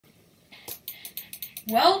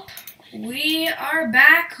Well, we are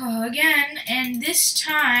back again, and this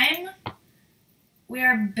time we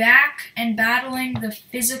are back and battling the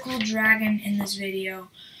physical dragon in this video.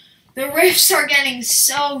 The rifts are getting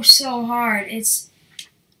so hard. It's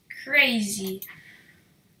crazy.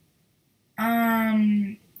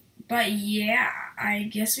 But yeah, I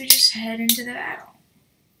guess we just head into the battle.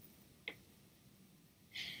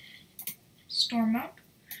 Storm up.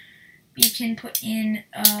 We can put in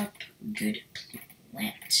a good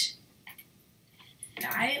plant.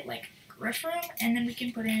 Die like Griffin, and then we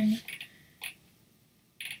can put in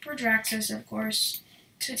Prodraxis, of course,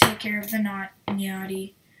 to take care of the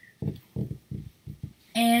Nyadi.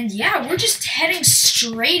 And yeah, we're just heading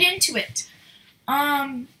straight into it.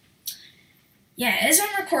 Yeah, as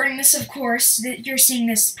I'm recording this, of course, that you're seeing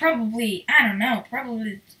this probably, I don't know,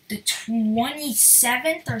 probably the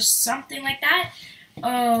 27th or something like that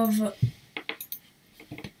of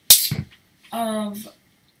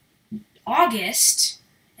August,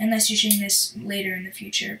 unless you're shooting this later in the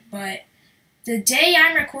future, but the day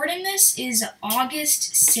I'm recording this is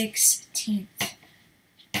August 16th.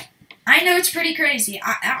 I know it's pretty crazy.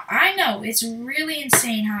 I know it's really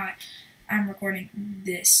insane how I'm recording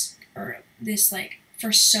this, like,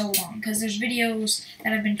 for so long, because there's videos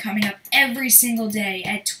that have been coming up every single day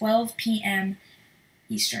at 12 p.m.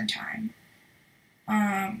 Eastern Time.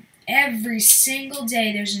 Every single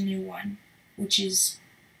day there's a new one, which is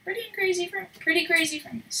pretty crazy for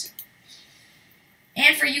me. So.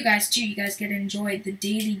 And for you guys too, you guys get to enjoy the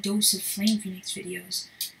daily dose of Flame Phoenix videos.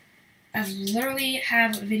 I literally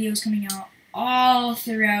have videos coming out all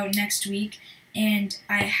throughout next week, and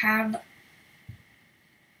I have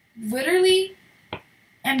literally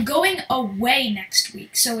am going away next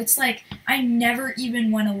week. So it's like I never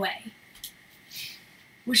even went away,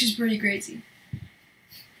 which is pretty crazy.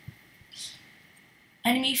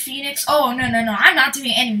 Enemy Phoenix. Oh, no. I'm not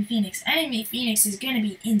doing Enemy Phoenix. Enemy Phoenix is going to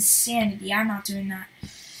be insanity. I'm not doing that.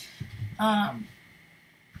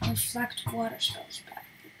 Reflect water spells back.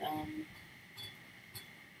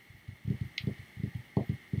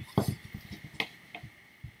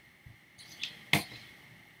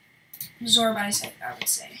 Absorb Eyesight, I would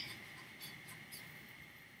say.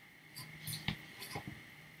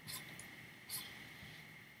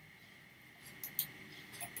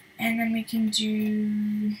 And then we can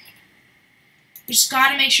do... We just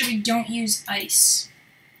gotta make sure we don't use ice.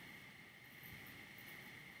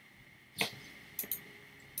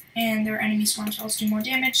 And their enemy storm spells do more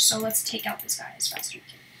damage, so let's take out this guy as fast as we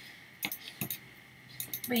can.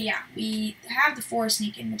 But yeah, we have the Forest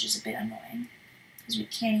Sneak in, which is a bit annoying, because we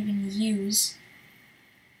can't even use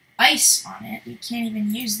ice on it. We can't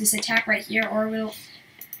even use this attack right here, or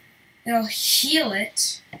it'll heal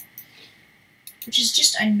it, which is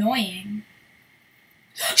just annoying.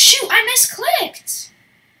 Shoot, I misclicked!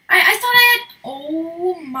 I thought I had...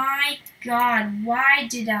 Oh my god, why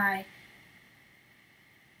did I?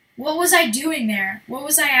 What was I doing there? What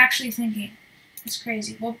was I actually thinking? It's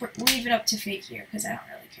crazy. We'll leave it up to fate here, because I don't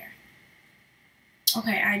really care.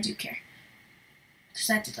 Okay, I do care. Because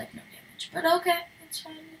that did, like, no damage. But okay, that's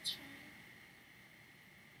fine, that's fine.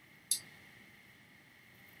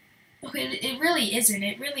 Okay, it really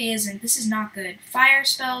isn't. This is not good. Fire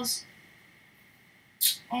spells.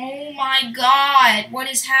 Oh my god, what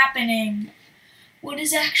is happening? What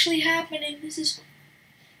is actually happening? This is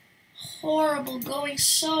horrible, going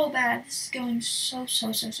so bad. This is going so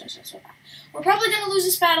bad. We're probably going to lose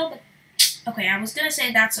this battle, but... Okay, I was going to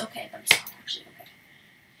say that's okay, but it's not actually okay.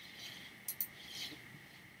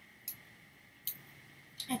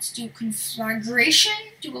 Let's do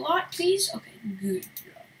Conflagration. Do a lot, please. Okay, good job.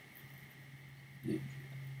 Good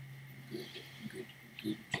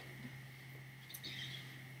job.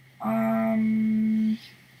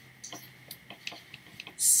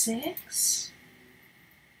 6.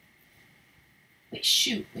 Wait,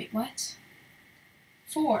 shoot. Wait, what?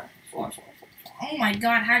 4. Oh my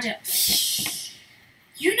god, how'd you...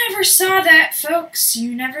 You never saw that, folks.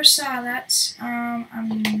 You never saw that.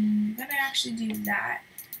 I'm gonna actually do that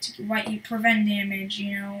to prevent damage,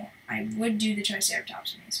 you know. I would do the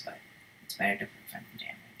Triceratops mace, but it's better to prevent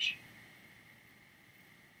damage.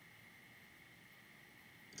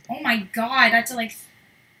 Oh my god, that's like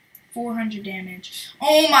 400 damage.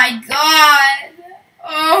 Oh my god!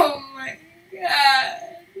 Oh my god!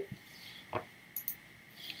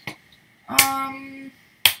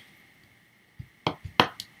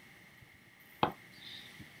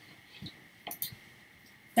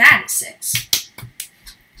 That is 6.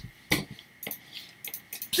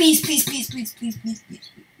 Please.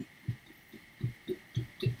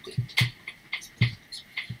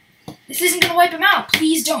 This This isn't gonna wipe him out.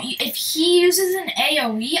 Please don't. If he uses an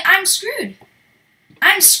AoE, I'm screwed.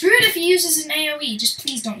 I'm screwed if he uses an AoE. Just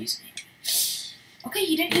please don't use an AoE. Okay,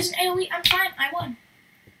 he didn't use an AoE. I'm fine. I won.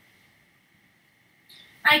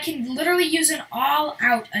 I can literally use an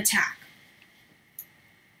all-out attack.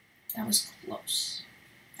 That was close.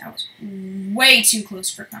 That was way too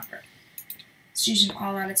close for comfort. Let's use an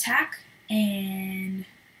all-out attack. And...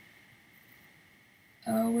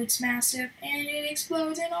 oh, it's massive. And it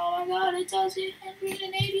explodes. And oh my god, it does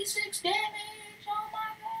 186 damage. Oh my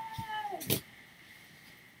god.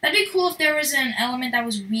 That'd be cool if there was an element that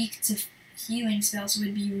was weak to healing spells. So it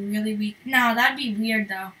would be really weak. No, that'd be weird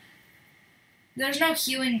though. There's no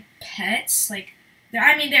healing pets. Like,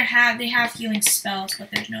 I mean, they have healing spells, but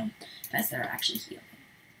there's no pets that are actually healing.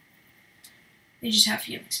 They just have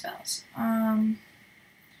healing spells.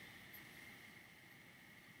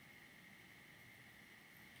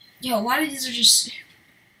 Yo, a lot of these are just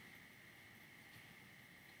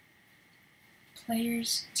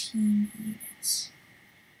players, team units.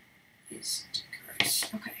 Is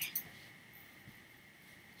gross. Okay.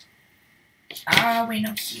 Wait,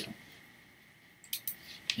 no heal.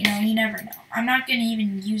 You know, you never know. I'm not going to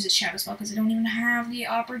even use a shadow spell because I don't even have the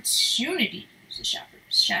opportunity to use a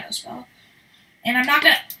shadow spell. And I'm not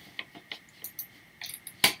going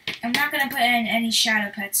to put in any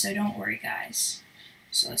shadow pets, so don't worry, guys.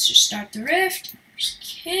 So let's just start the rift. I'm just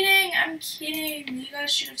kidding. I'm kidding. You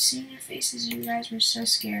guys should have seen your faces. You guys were so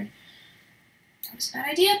scared. That was a bad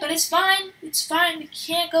idea, but it's fine. It's fine. We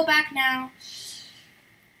can't go back now.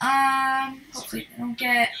 Hopefully we don't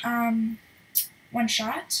get, one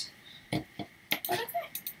shot. But okay.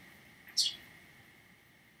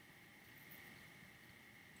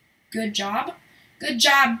 Good job. Good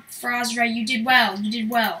job, Frozra. You did well. You did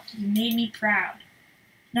well. You made me proud.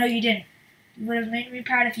 No, you didn't. You would have made me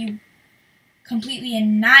proud if you completely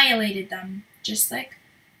annihilated them, just like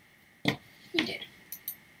you did.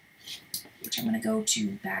 Which I'm going to go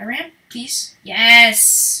to Bataram, please.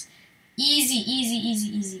 Yes! Easy, easy, easy,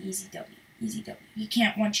 easy, easy W. Easy W. You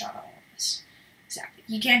can't one-shot all of this. Exactly.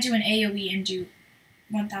 You can't do an AoE and do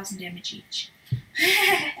 1,000 damage each.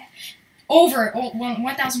 Over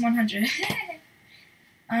 1,100.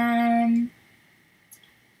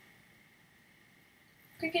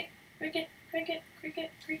 Cricket, cricket, cricket,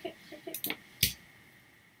 cricket, cricket, cricket.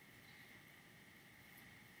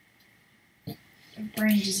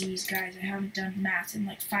 Brain disease, guys. I haven't done math in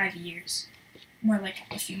like 5 years. More like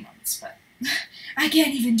a few months, but I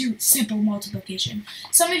can't even do simple multiplication.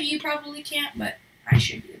 Some of you probably can't, but I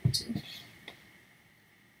should be able to.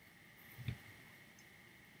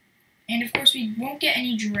 And of course, we won't get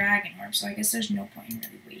any dragon orbs, so I guess there's no point in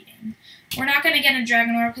really waiting. We're not going to get a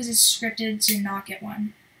dragon orb because it's scripted to not get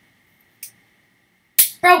one.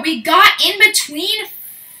 Bro, we got in between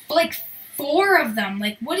like 4 of them.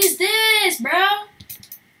 Like, what is this, bro?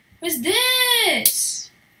 What is this?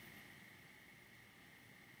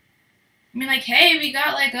 I mean, like, hey, we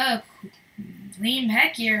got like a lame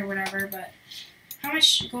hecky or whatever, but how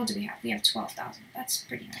much gold do we have? We have 12,000. That's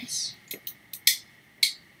pretty nice.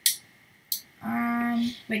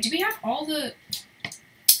 Wait, do we have all the...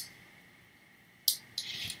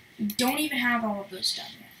 We don't even have all of those done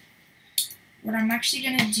yet. What I'm actually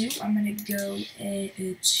going to do, I'm going to go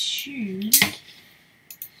to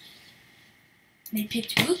my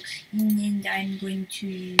picked book, and I'm going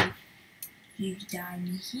to go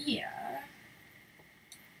down here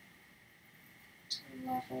to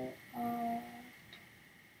level up.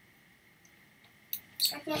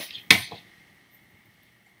 Stop up.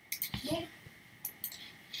 Yeah.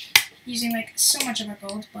 Using like so much of our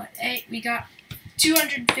gold, but hey, we got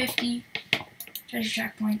 250 treasure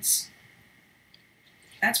track points.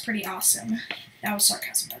 That's pretty awesome. That was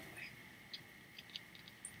sarcasm, by the way.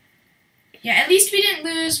 Yeah, at least we didn't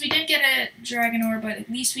lose. We didn't get a dragon ore, but at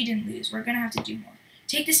least we didn't lose. We're gonna have to do more.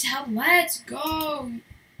 Take this to help. Let's go.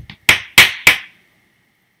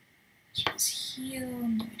 Just heal.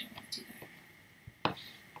 No, we don't want to do that.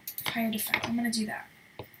 Fire defense. I'm gonna do that.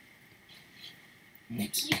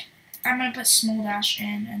 I'm gonna put Small Dash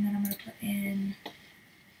in, and then I'm gonna put in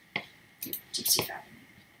Gypsy Fathom.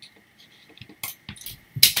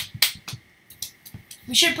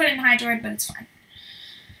 We should put in Hydroid, but it's fine.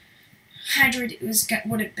 Hydroid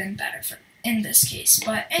would have been better for in this case,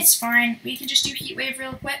 but it's fine. We can just do Heat Wave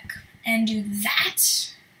real quick and do that.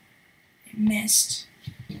 It missed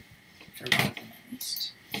for one of them at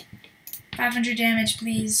least. 500 damage,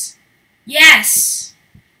 please. Yes.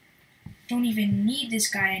 Don't even need this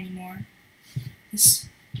guy anymore. This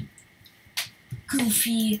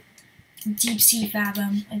goofy Deep Sea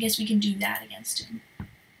Fathom. I guess we can do that against him.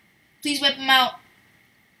 Please whip him out.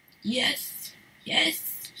 Yes.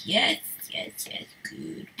 Yes. Yes. Yes. Yes.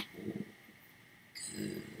 Good.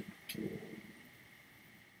 Good.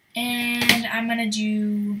 And I'm gonna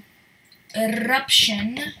do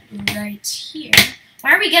eruption right here.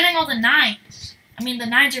 Why are we getting all the 9s? I mean, the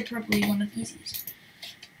 9s are probably one of the easiest.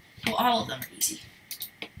 Well, all of them are easy.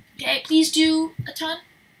 Okay, please do a ton.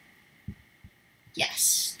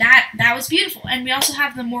 Yes, that was beautiful. And we also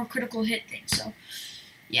have the more critical hit thing, so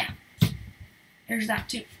yeah. There's that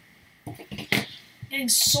too. Getting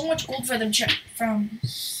so much gold for them from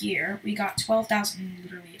here. We got 12,000 in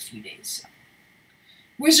literally a few days. So.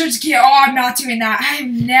 Wizards gear. Oh, I'm not doing that.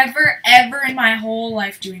 I'm never, ever in my whole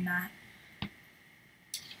life doing that.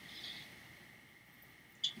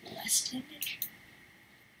 Less damage?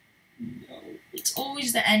 No. It's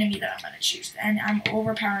always the enemy that I'm going to choose. And I'm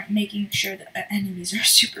overpowering, making sure that the enemies are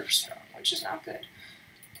super strong, which is not good.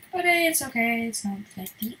 But hey, it's okay. It's not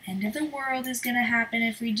like the end of the world is going to happen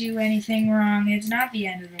if we do anything wrong. It's not the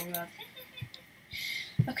end of the world.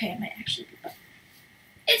 Okay, it might actually be fun.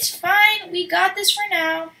 It's fine. We got this for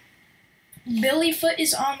now. Billyfoot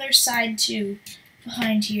is on their side too,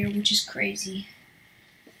 behind here, which is crazy.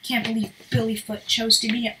 Can't believe Billyfoot chose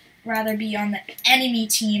to rather be on the enemy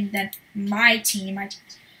team than my team. My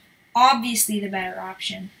team's obviously the better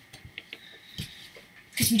option.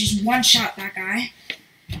 Because we just one-shot that guy.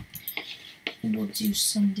 And we'll do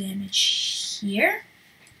some damage here.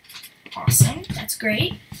 Awesome. That's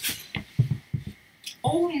great.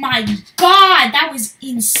 Oh my god! That was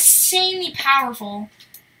insanely powerful.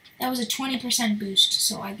 That was a 20% boost,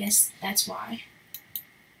 so I guess that's why.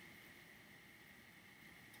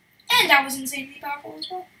 And that was insanely powerful as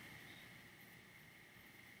well.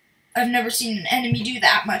 I've never seen an enemy do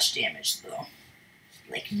that much damage, though.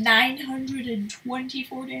 Like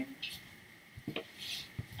 924 damage.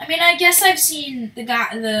 I mean, I guess I've seen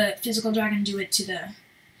the physical dragon do it to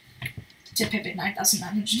Pippin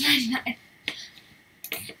 9,999.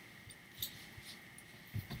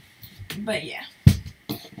 But yeah.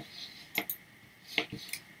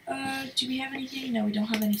 Do we have anything? No, we don't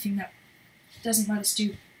have anything that doesn't let us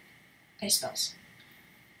do ice spells.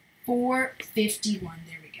 451.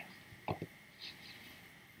 There we go.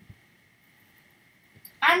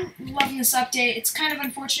 I'm loving this update. It's kind of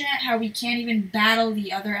unfortunate how we can't even battle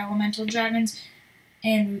the other elemental dragons.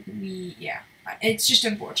 And yeah. It's just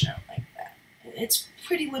unfortunate like that. It's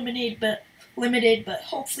pretty limited, but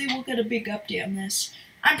hopefully we'll get a big update on this.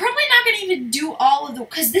 I'm probably not going to even do all of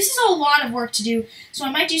because this is a lot of work to do, so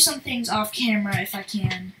I might do some things off camera if I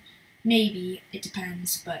can. Maybe. It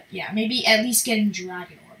depends, but yeah, maybe at least getting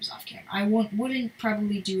dragon orbs off camera. I wouldn't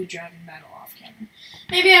probably do a dragon battle off camera.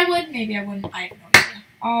 Maybe I would, maybe I wouldn't. I have no idea.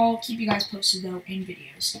 I'll keep you guys posted, though, in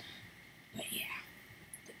videos. But yeah,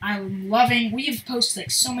 I'm loving, we've posted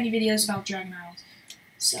like so many videos about Dragon Isles,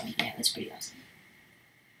 so yeah, that's pretty awesome.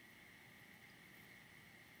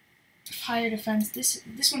 Higher defense.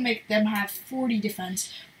 This would make them have 40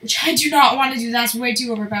 defense, which I do not want to do. That's way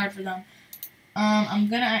too overpowered for them. I'm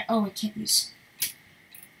gonna. Oh, I can't use.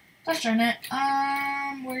 Gosh darn it.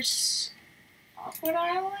 Where's Awkward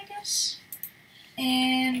Isle, I guess?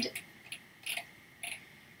 And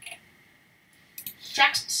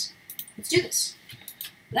Draxus. Let's do this.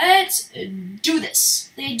 Let's do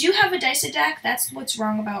this. They do have a dice attack. That's what's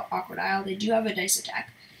wrong about Awkward Isle. They do have a dice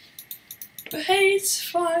attack. But hey, it's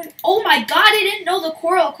fine. Oh my god, I didn't know the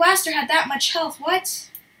Coral Aquaster had that much health. What?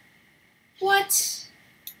 What?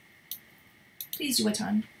 Please do a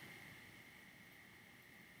ton.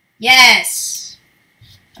 Yes!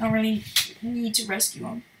 I don't really need to rescue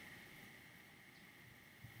him.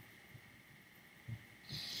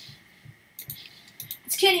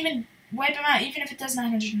 This can't even wipe him out, even if it does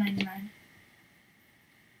 999.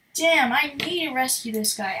 Damn, I need to rescue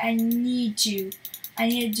this guy. I need to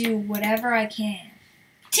do whatever I can.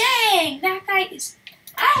 Dang, that guy is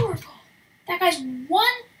powerful. That guy's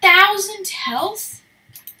 1,000 health.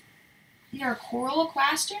 They're a Coral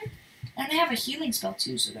Aquaster. And they have a healing spell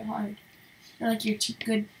too, so they're hard. They're like your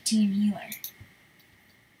good team healer.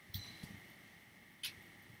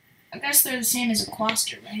 I guess they're the same as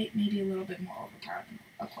Aquaster, right? Maybe a little bit more overpowered than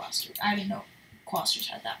Aquaster. I didn't know Aquasters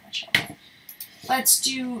had that much health. Let's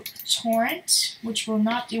do Torrent, which will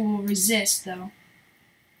not do, will resist though.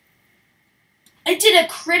 I did a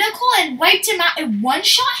critical and wiped him out and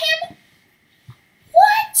one-shot him?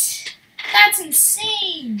 What? That's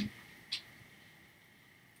insane.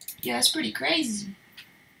 Yeah, that's pretty crazy.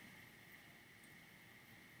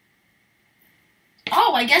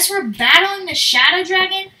 Oh, I guess we're battling the Shadow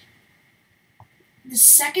Dragon the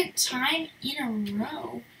second time in a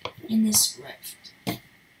row in this rift.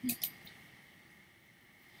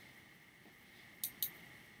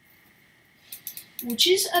 which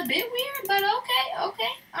is a bit weird, but okay.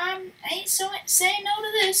 I ain't saying no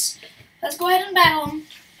to this. Let's go ahead and battle him.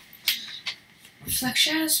 Reflect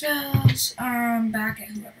shadow spells. Back at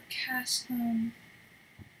whoever cast them.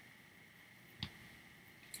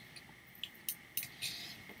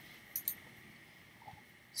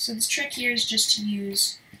 So the trick here is just to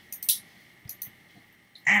use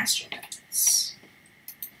Astral Pets.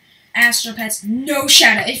 Astral Pets, no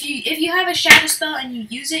shadow. If you have a shadow spell and you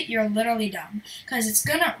use it, you're literally dumb. Because it's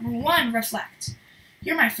gonna, one, reflect.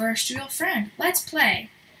 You're my first real friend. Let's play.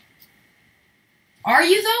 Are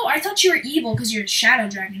you, though? I thought you were evil because you're a shadow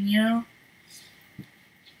dragon, you know?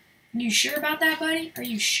 You sure about that, buddy? Are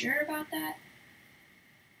you sure about that?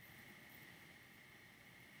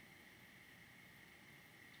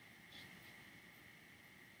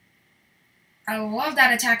 I love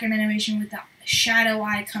that attack animation with the shadow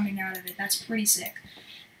eye coming out of it. That's pretty sick.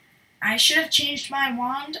 I should have changed my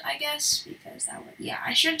wand, I guess, because that would, yeah,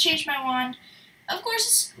 I should have changed my wand. Of course,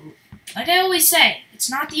 it's, like I always say, it's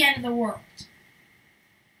not the end of the world.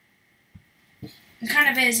 It kind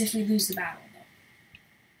of is if we lose the battle, though.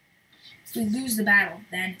 If we lose the battle,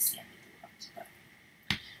 then it's the end of the world.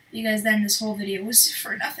 But because then this whole video was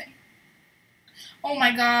for nothing. Oh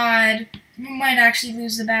my god, we might actually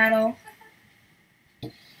lose the battle.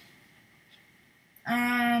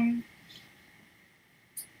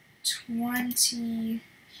 27.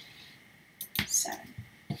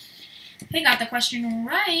 They got the question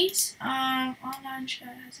right. Online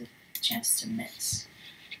chat has a chance to miss.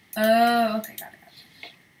 Oh, okay, got it.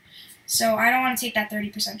 So I don't want to take that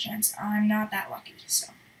 30% chance. I'm not that lucky,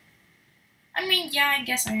 so. I mean, yeah, I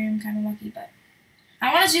guess I am kind of lucky, but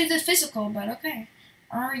I want to do the physical, but okay.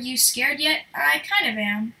 Are you scared yet? I kind of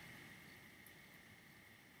am.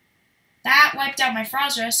 That wiped out my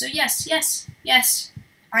Frozra, so yes.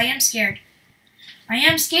 I am scared. I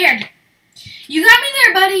am scared. You got me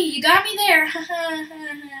there, buddy. You got me there.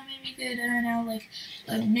 Maybe you could now,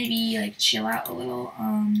 maybe chill out a little.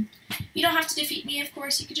 You don't have to defeat me, of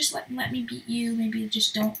course. You could just let me beat you. Maybe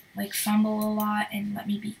just don't fumble a lot and let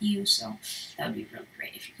me beat you. So that would be really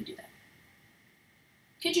great if you could do that.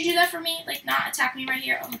 Could you do that for me? Not attack me right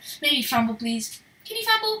here. Oh, maybe fumble, please. Can you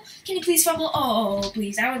fumble? Can you please fumble? Oh,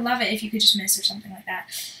 please. I would love it if you could just miss or something like that.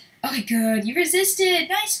 Okay, good. You resisted.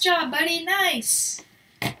 Nice job, buddy. Nice.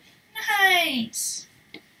 Nice.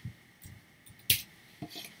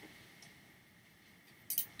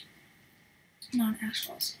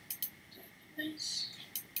 Non-actuals. Nice.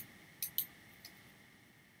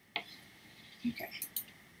 Okay.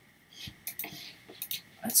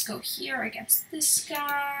 Let's go here against this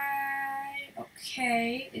guy.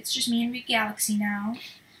 Okay, it's just me and Big Galaxy now.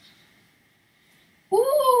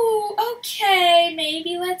 Ooh, okay,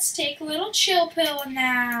 maybe let's take a little chill pill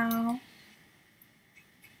now.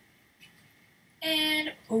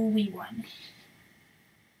 And, oh, we won.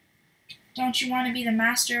 Don't you want to be the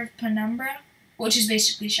master of Penumbra? Which is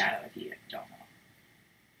basically Shadow, if you don't know.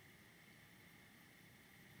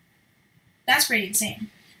 That's pretty insane.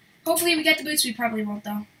 Hopefully we get the boots. We probably won't,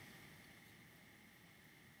 though.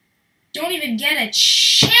 Don't even get a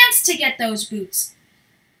chance to get those boots.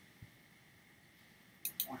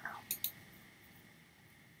 Wow.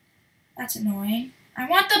 That's annoying. I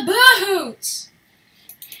want the boots!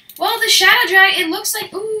 Well, the Shadow Dragon, it looks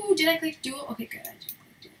like... Ooh, did I click duel? Okay, good. I did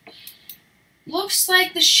click duel. Looks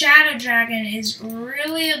like the Shadow Dragon is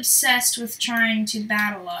really obsessed with trying to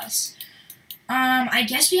battle us. I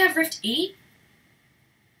guess we have Rift 8?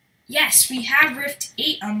 Yes, we have Rift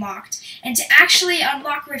 8 unlocked. And to actually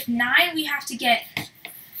unlock Rift 9, we have to get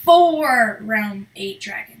 4 Realm 8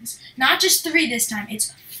 dragons. Not just 3 this time,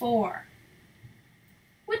 it's 4.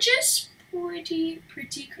 Which is pretty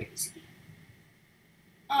crazy.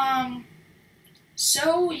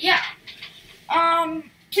 So, yeah.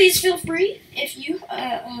 Please feel free, if you,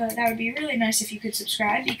 that would be really nice if you could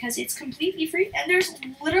subscribe, because it's completely free, and there's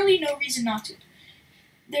literally no reason not to.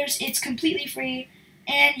 It's completely free.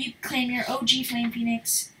 And you claim your OG Flame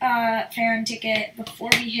Phoenix fan ticket before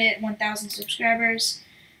we hit 1,000 subscribers.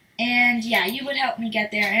 And yeah, you would help me get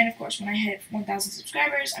there. And of course, when I hit 1,000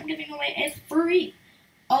 subscribers, I'm giving away a free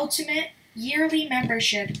ultimate yearly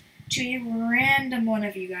membership to a random one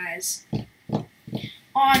of you guys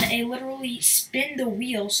on a literally spin the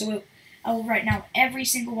wheel. So I will write down every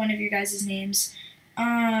single one of your guys' names.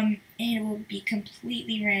 And it will be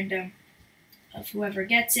completely random of whoever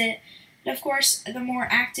gets it. But of course, the more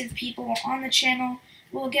active people on the channel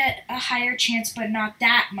will get a higher chance, but not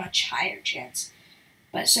that much higher chance.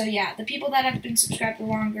 But so yeah, the people that have been subscribed for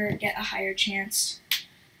longer get a higher chance.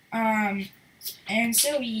 And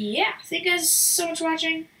so yeah, thank you guys so much for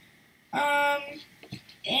watching.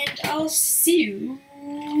 And I'll see you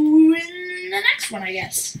in the next one, I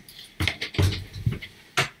guess.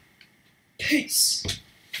 Peace.